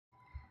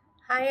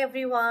Hi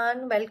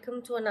everyone,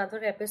 welcome to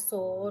another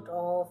episode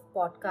of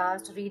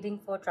podcast Reading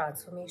for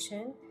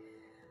Transformation.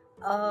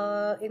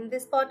 In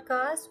this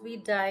podcast, we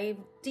dive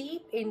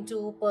deep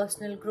into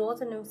personal growth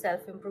and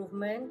self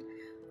improvement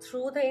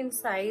through the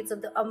insights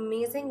of the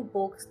amazing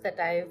books that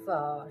I've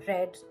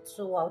read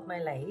throughout my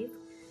life.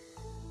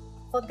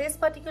 For this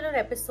particular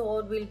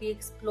episode, we'll be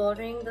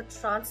exploring the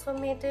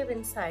transformative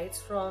insights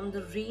from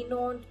the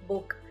renowned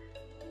book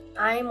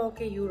I'm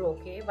Okay, You're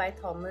Okay by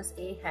Thomas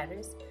A.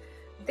 Harris.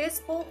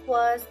 This book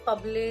was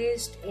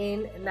published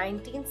in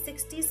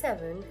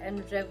 1967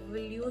 and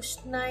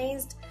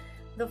revolutionized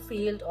the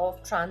field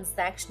of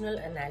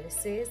transactional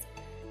analysis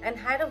and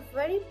had a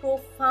very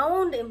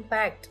profound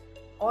impact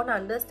on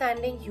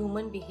understanding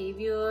human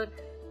behavior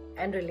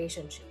and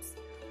relationships.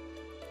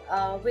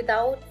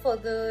 Without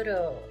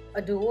further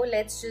ado,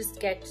 let's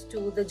just get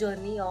to the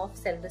journey of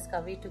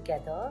self-discovery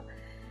together.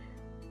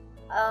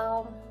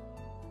 Now,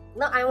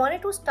 I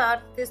wanted to start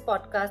this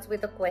podcast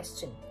with a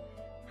question.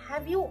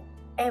 Have you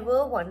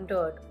ever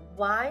wondered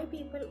why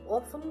people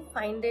often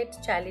find it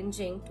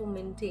challenging to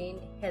maintain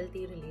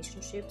healthy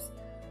relationships,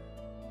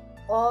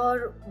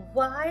 or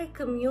why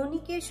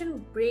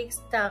communication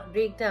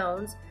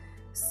breakdowns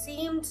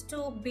seemed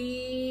to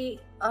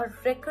be a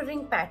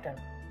recurring pattern?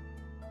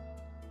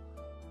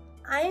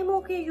 I Am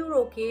Okay, You're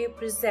Okay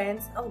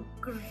presents a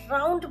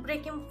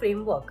groundbreaking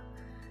framework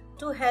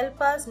to help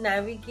us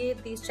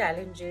navigate these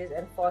challenges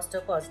and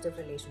foster positive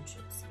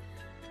relationships.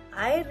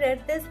 I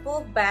read this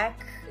book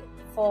back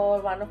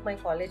for one of my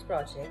college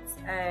projects,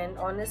 and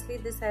honestly,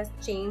 this has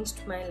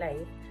changed my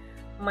life.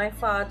 My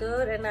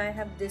father and I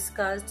have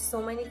discussed so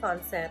many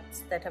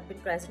concepts that have been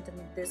present in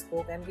this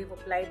book, and we've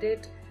applied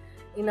it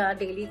in our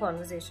daily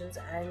conversations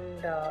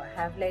and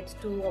have led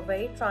to a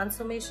very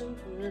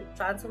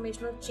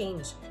transformational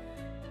change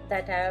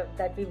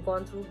that we've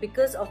gone through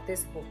because of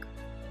this book.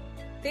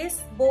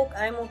 This book,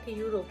 I'm Okay,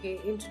 You're Okay,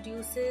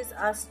 introduces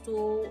us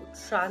to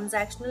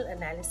transactional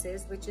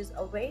analysis, which is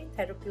a very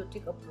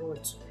therapeutic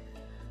approach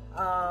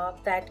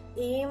that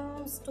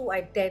aims to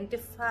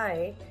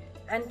identify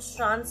and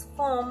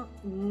transform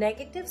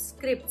negative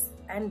scripts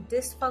and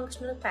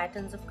dysfunctional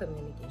patterns of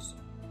communication.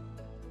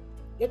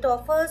 It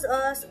offers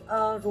us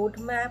a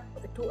roadmap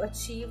to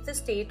achieve the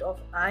state of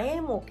I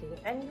am okay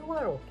and you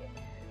are okay,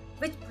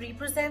 which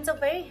represents a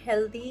very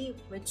healthy,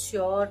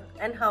 mature,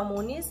 and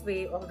harmonious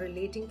way of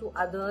relating to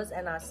others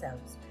and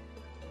ourselves.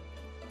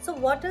 So,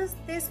 what does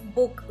this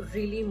book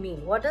really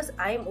mean? What does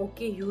I'm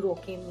okay, you're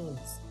okay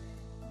means?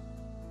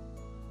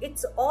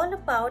 It's all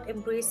about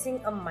embracing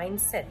a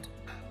mindset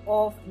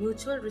of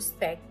mutual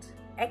respect,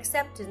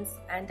 acceptance,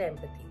 and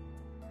empathy.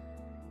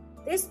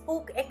 This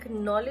book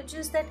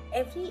acknowledges that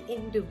every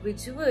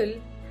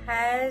individual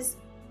has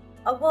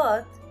a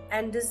worth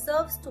and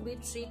deserves to be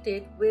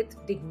treated with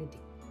dignity.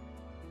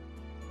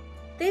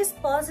 This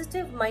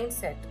positive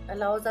mindset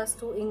allows us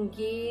to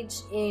engage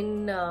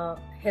in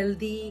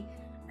healthy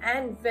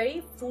and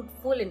very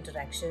fruitful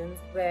interactions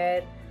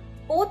where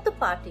both the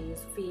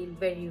parties feel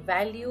very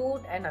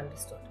valued and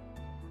understood.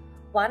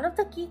 One of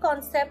the key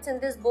concepts in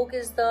this book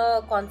is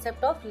the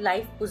concept of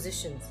life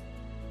positions.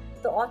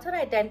 The author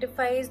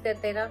identifies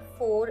that there are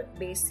four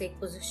basic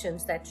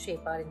positions that shape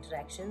our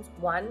interactions.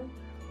 One,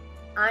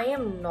 I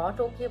am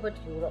not okay, but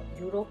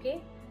you're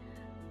okay.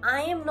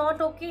 I am not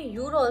okay,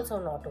 you're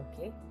also not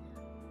okay.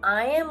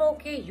 I am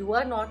okay, you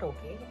are not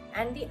okay.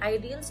 And the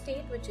ideal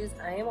state, which is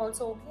I am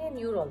also okay and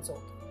you're also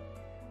okay.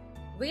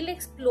 We'll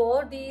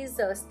explore these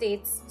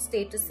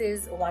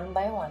statuses one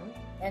by one,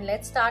 and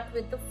let's start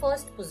with the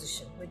first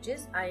position, which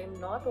is I am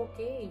not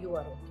okay, you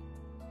are okay.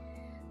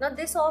 Now,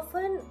 this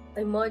often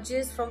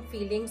emerges from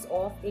feelings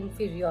of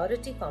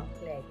inferiority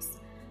complex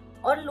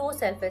or low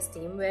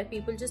self-esteem, where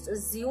people just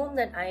assume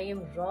that I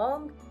am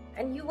wrong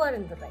and you are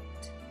in the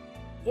right.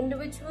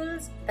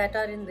 Individuals that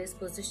are in this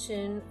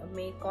position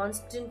may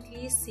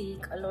constantly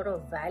seek a lot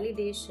of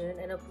validation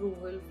and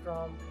approval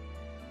from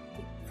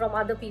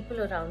other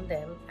people around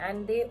them,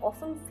 and they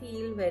often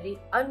feel very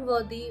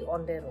unworthy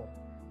on their own.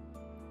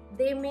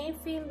 They may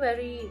feel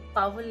very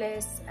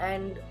powerless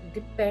and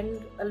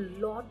depend a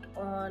lot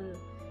on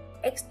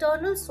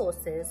external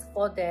sources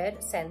for their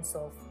sense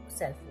of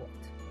self-worth.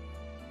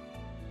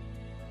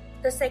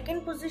 The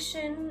second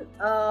position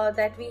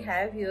that we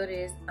have here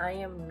is I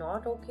am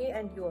not okay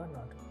and you are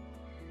not okay.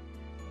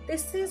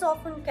 This is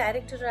often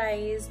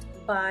characterized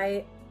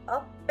by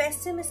a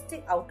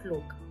pessimistic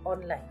outlook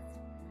on life.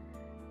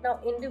 Now,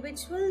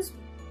 individuals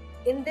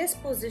in this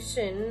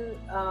position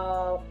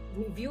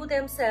view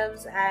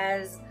themselves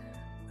and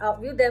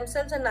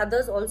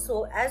others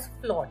also as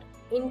flawed,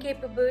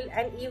 incapable,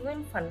 and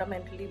even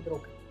fundamentally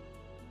broken.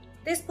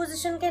 This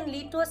position can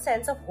lead to a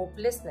sense of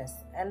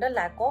hopelessness and a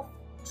lack of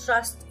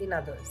trust in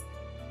others.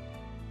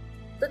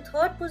 The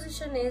third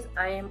position is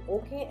I am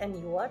okay and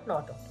you are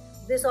not okay.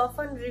 This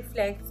often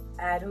reflects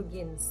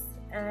arrogance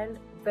and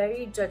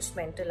very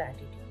judgmental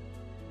attitude.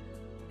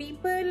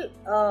 People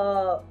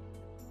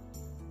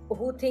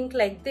who think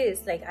like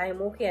this, like I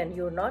am okay and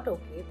you're not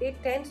okay, they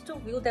tend to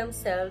view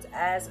themselves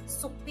as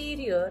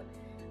superior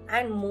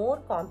and more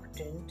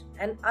competent,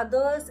 and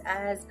others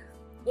as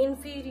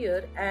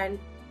inferior and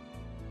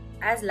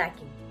as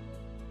lacking.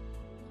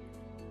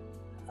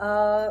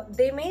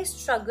 They may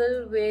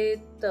struggle with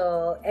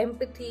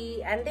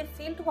empathy, and they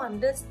fail to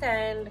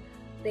understand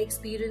the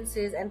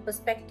experiences and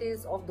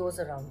perspectives of those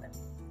around them.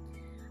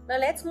 Now,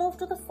 let's move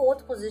to the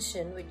fourth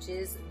position, which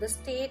is the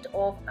state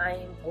of I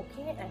am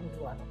okay and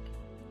you are okay.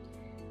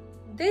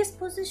 This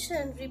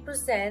position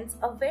represents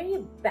a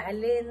very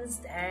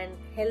balanced and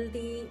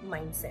healthy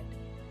mindset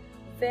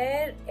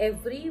where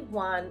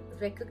everyone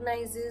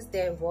recognizes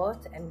their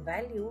worth and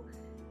value,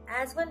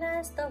 as well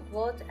as the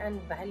worth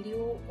and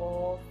value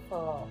of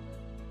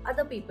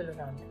other people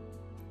around them.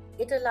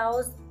 It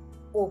allows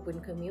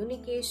open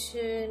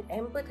communication,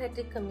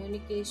 empathetic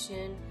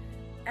communication,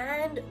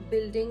 and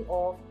building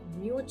of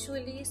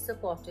mutually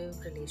supportive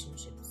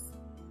relationships.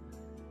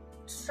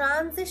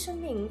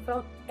 Transitioning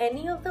from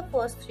any of the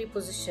first three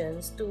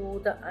positions to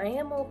the I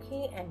am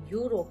okay and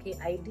you're okay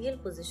ideal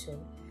position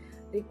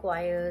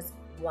requires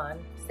 1.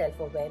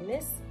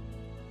 Self-awareness,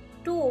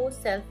 2.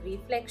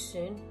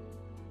 Self-reflection,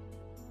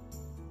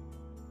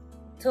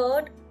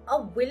 3.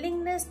 A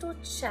willingness to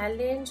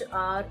challenge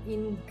our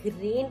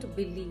ingrained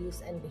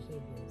beliefs and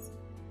behaviors.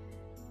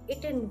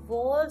 It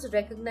involves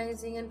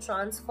recognizing and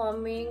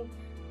transforming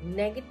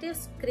negative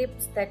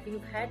scripts that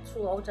we've had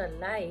throughout our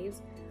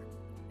lives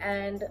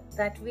and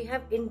that we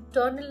have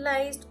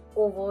internalized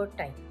over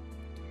time.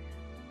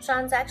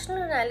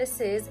 Transactional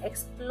analysis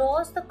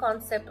explores the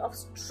concept of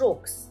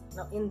strokes.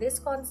 Now, in this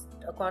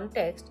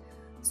context,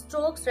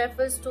 strokes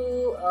refers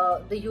to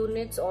the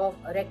units of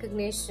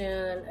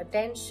recognition,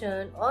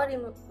 attention, or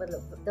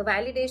the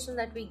validation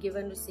that we give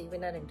and receive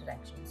in our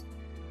interactions.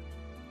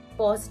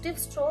 Positive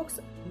strokes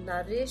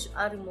nourish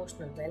our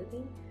emotional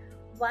well-being,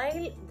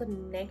 while the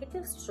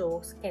negative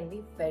strokes can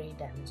be very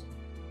damaging.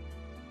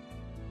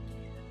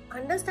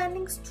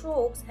 Understanding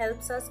strokes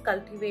helps us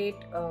cultivate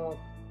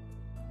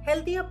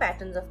healthier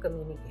patterns of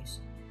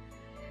communication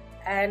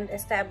and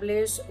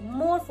establish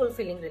more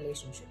fulfilling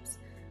relationships.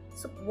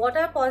 So, what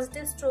are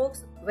positive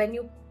strokes? When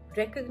you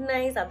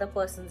recognize other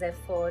person's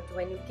effort,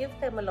 when you give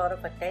them a lot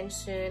of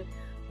attention,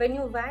 when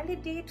you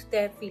validate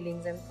their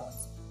feelings and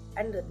thoughts.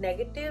 And the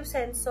negative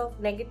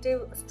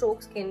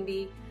strokes can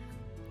be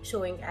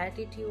showing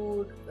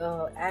attitude,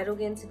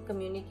 arrogance in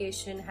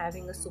communication,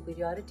 having a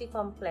superiority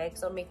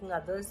complex, or making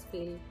others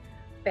feel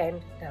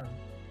penned down.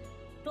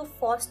 To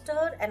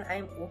foster an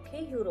I'm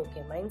okay, you're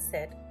okay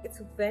mindset,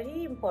 it's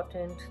very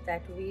important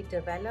that we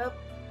develop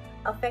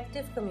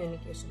effective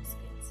communication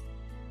skills.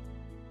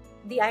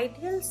 The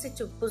ideal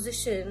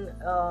position,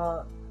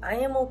 I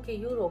am okay,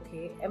 you're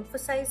okay,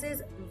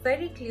 emphasizes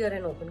very clear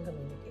and open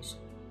communication,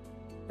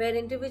 where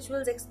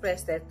individuals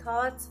express their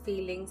thoughts,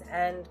 feelings,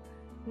 and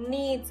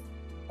needs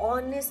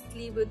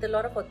honestly with a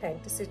lot of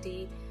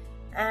authenticity,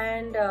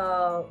 and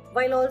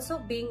while also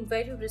being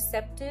very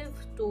receptive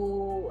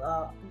to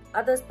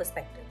others'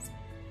 perspectives.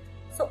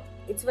 So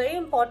it's very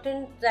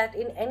important that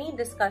in any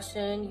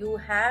discussion you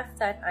have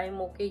that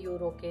I'm okay,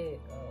 you're okay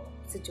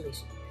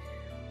situation.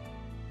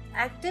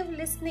 Active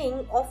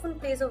listening often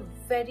plays a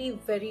very,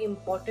 very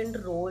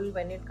important role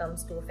when it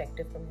comes to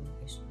effective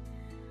communication.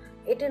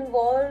 It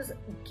involves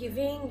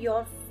giving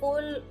your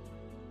full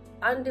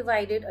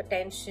undivided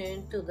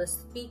attention to the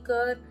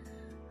speaker,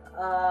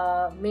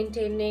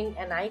 maintaining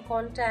an eye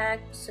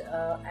contact,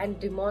 and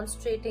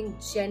demonstrating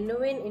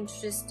genuine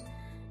interest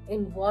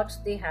in what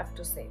they have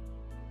to say.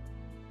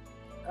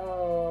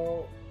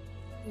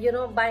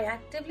 By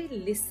actively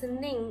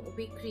listening,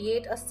 we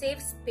create a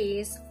safe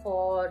space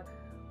for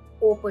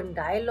open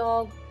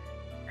dialogue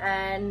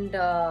and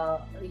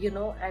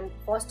and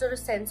foster a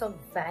sense of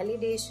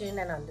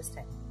validation and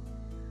understanding.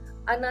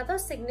 Another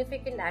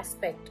significant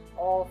aspect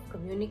of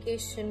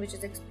communication which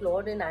is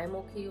explored in I'm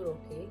okay, you're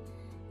okay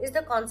is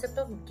the concept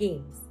of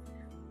games.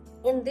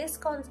 In this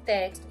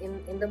context,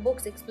 in the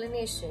book's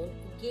explanation,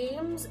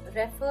 games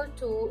refer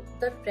to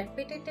the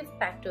repetitive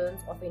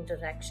patterns of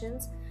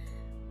interactions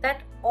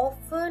that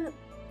often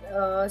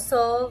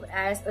serve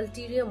as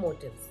ulterior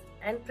motives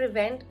and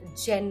prevent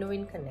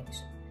genuine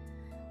connection.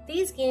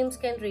 These games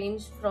can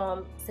range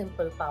from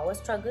simple power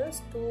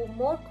struggles to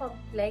more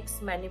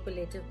complex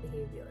manipulative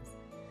behaviors.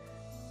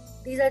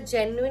 These are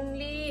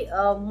genuinely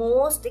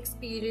most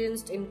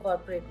experienced in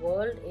corporate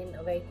world, in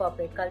a very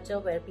corporate culture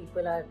where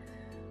people are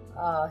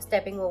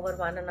stepping over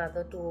one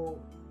another to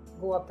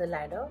go up the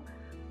ladder.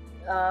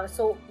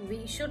 So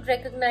we should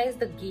recognize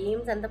the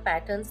games and the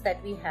patterns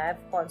that we have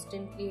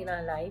constantly in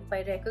our life.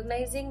 By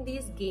recognizing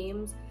these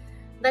games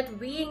that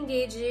we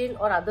engage in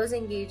or others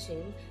engage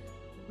in,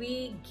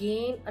 we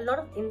gain a lot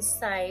of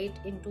insight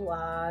into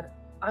our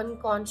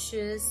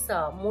unconscious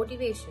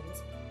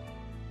motivations,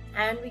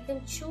 and we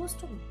can choose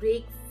to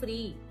break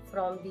free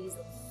from these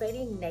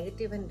very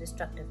negative and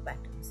destructive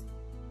patterns.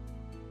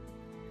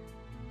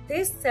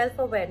 This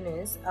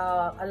self-awareness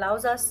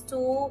allows us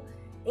to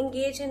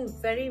engage in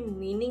very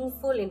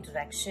meaningful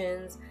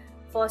interactions,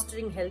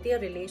 fostering healthier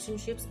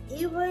relationships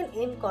even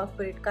in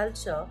corporate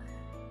culture,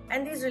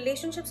 and these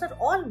relationships are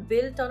all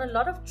built on a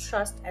lot of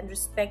trust and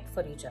respect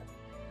for each other.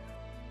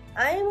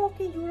 I Am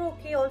Okay, You're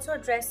Okay also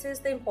addresses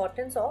the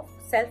importance of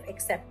self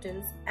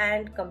acceptance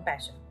and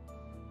compassion.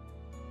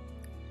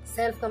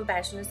 Self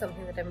compassion is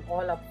something that I'm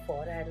all up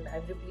for, and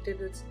I've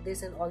repeated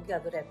this in all the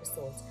other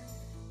episodes.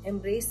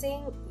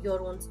 Embracing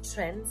your own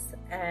strengths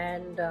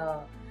and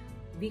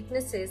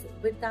weaknesses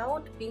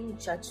without being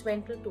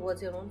judgmental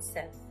towards your own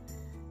self.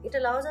 It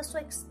allows us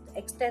to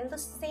extend the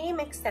same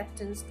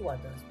acceptance to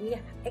others. We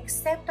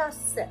accept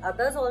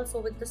others also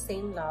with the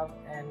same love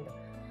and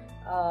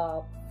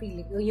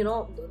feeling,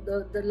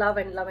 the love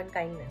and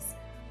kindness.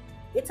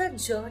 It's a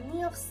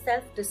journey of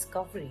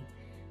self-discovery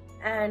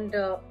and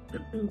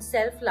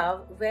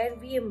self-love, where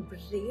we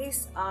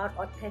embrace our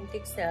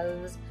authentic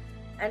selves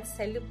and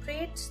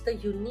celebrate the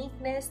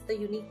uniqueness, the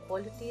unique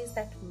qualities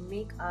that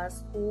make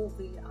us who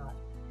we are.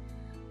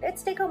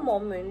 Let's take a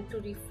moment to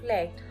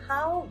reflect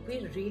how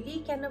we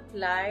really can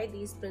apply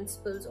these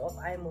principles of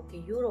I Am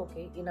Okay, You're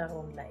Okay in our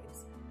own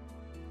lives.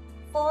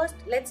 First,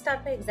 let's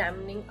start by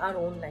examining our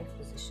own life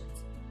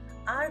positions.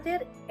 Are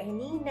there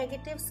any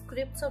negative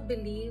scripts or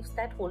beliefs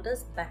that hold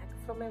us back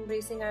from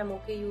embracing I Am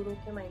Okay, You're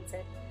Okay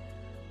mindset?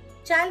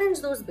 Challenge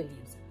those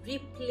beliefs.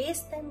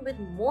 Replace them with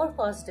more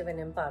positive and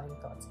empowering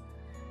thoughts.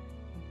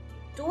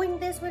 Doing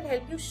this will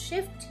help you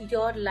shift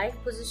your life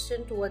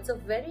position towards a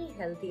very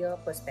healthier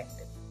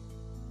perspective.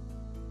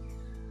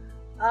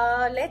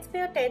 Let's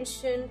pay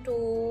attention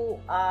to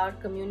our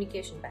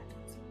communication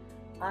patterns.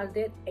 Are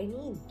there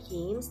any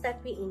games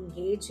that we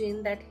engage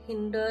in that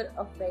hinder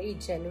a very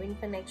genuine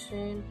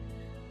connection?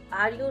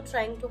 Are you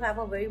trying to have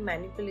a very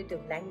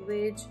manipulative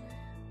language?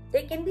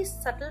 There can be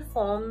subtle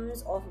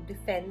forms of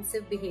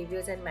defensive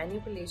behaviors and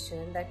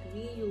manipulation that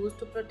we use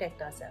to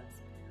protect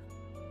ourselves.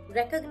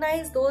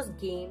 Recognize those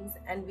games,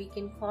 and we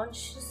can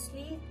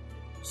consciously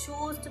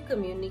choose to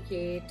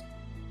communicate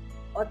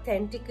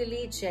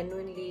authentically,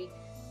 genuinely,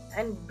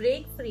 and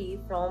break free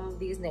from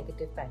these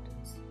negative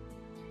patterns.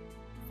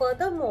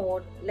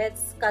 Furthermore,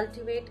 let's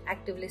cultivate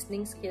active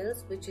listening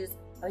skills, which is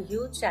a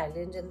huge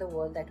challenge in the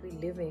world that we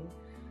live in.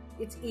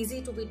 It's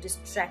easy to be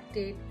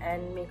distracted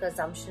and make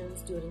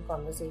assumptions during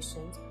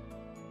conversations.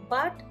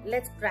 But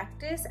let's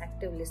practice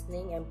active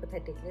listening,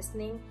 empathetic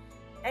listening,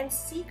 and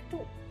seek to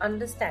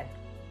understand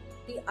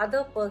the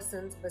other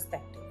person's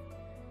perspective.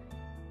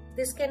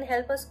 This can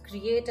help us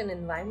create an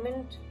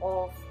environment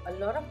of a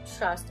lot of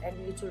trust and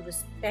mutual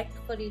respect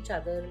for each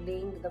other,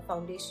 laying the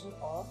foundation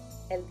of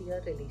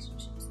healthier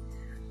relationships.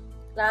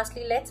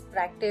 Lastly, let's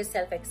practice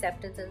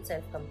self-acceptance and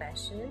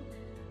self-compassion.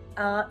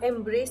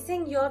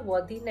 Embracing your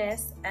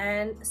worthiness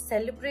and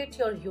celebrate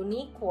your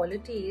unique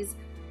qualities.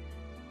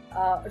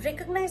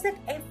 Recognize that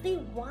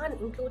everyone,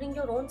 including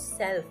your own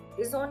self,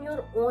 is on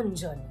your own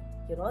journey.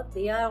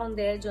 They are on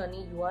their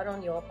journey, you are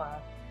on your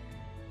path.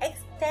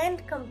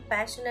 Extend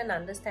compassion and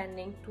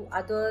understanding to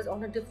others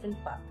on a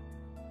different path.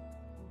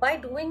 By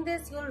doing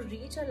this, you'll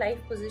reach a life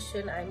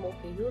position, I'm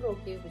okay, you're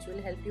okay, which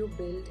will help you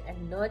build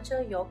and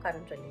nurture your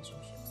current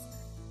relationships.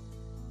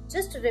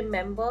 Just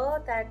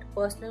remember that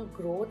personal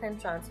growth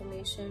and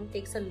transformation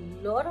takes a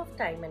lot of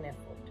time and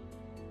effort.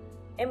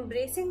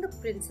 Embracing the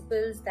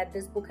principles that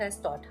this book has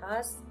taught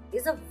us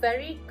is a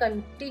very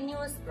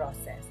continuous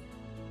process,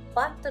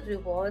 but the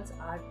rewards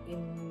are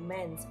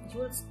immense.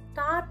 You'll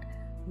start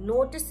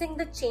noticing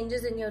the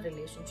changes in your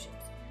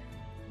relationships.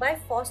 By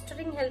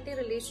fostering healthy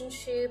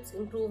relationships,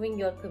 improving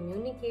your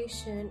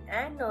communication,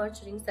 and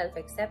nurturing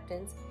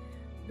self-acceptance,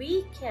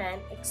 we can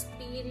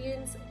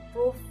experience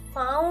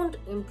profound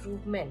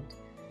improvement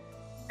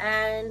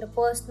and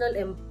personal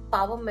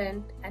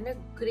empowerment and a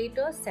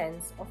greater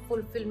sense of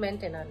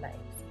fulfillment in our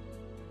lives.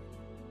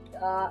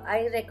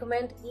 I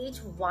recommend each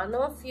one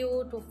of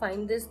you to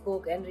find this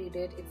book and read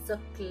it. It's a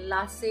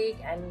classic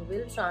and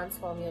will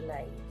transform your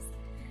lives.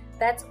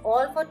 That's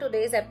all for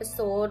today's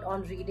episode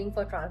on Reading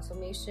for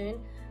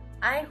Transformation.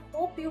 I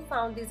hope you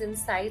found these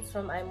insights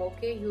from I'm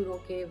Okay, You're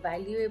Okay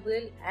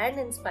valuable and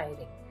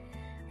inspiring.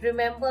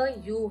 Remember,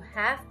 you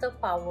have the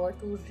power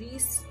to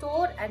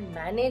restore and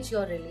manage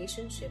your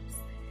relationships.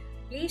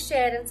 Please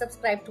share and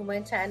subscribe to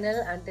my channel.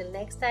 Until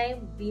next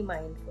time, be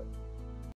mindful.